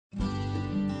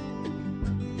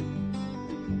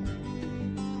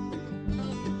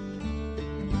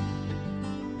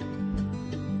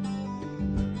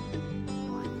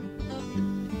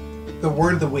The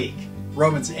word of the week,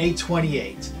 Romans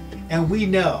 8:28. And we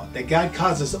know that God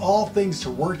causes all things to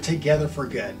work together for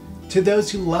good, to those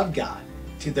who love God,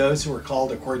 to those who are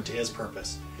called according to His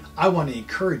purpose. I want to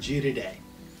encourage you today.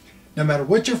 No matter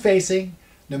what you're facing,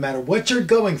 no matter what you're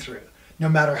going through, no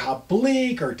matter how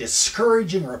bleak or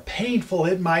discouraging or painful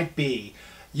it might be,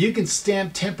 you can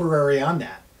stamp temporary on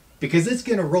that because it's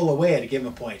going to roll away at a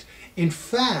given point. In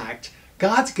fact,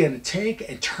 God's going to take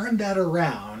and turn that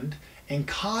around and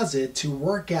cause it to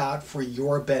work out for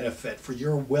your benefit, for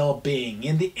your well-being.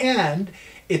 In the end,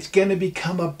 it's going to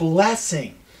become a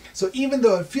blessing. So even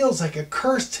though it feels like a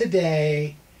curse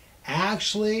today,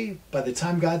 actually, by the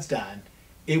time God's done,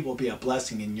 it will be a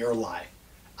blessing in your life.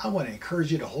 I want to encourage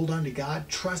you to hold on to God,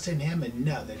 trust in Him, and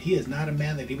know that He is not a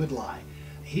man that He would lie.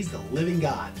 He's the living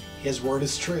God. His word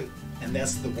is true, and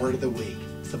that's the word of the week.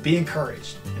 So be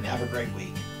encouraged and have a great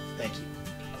week. Thank you.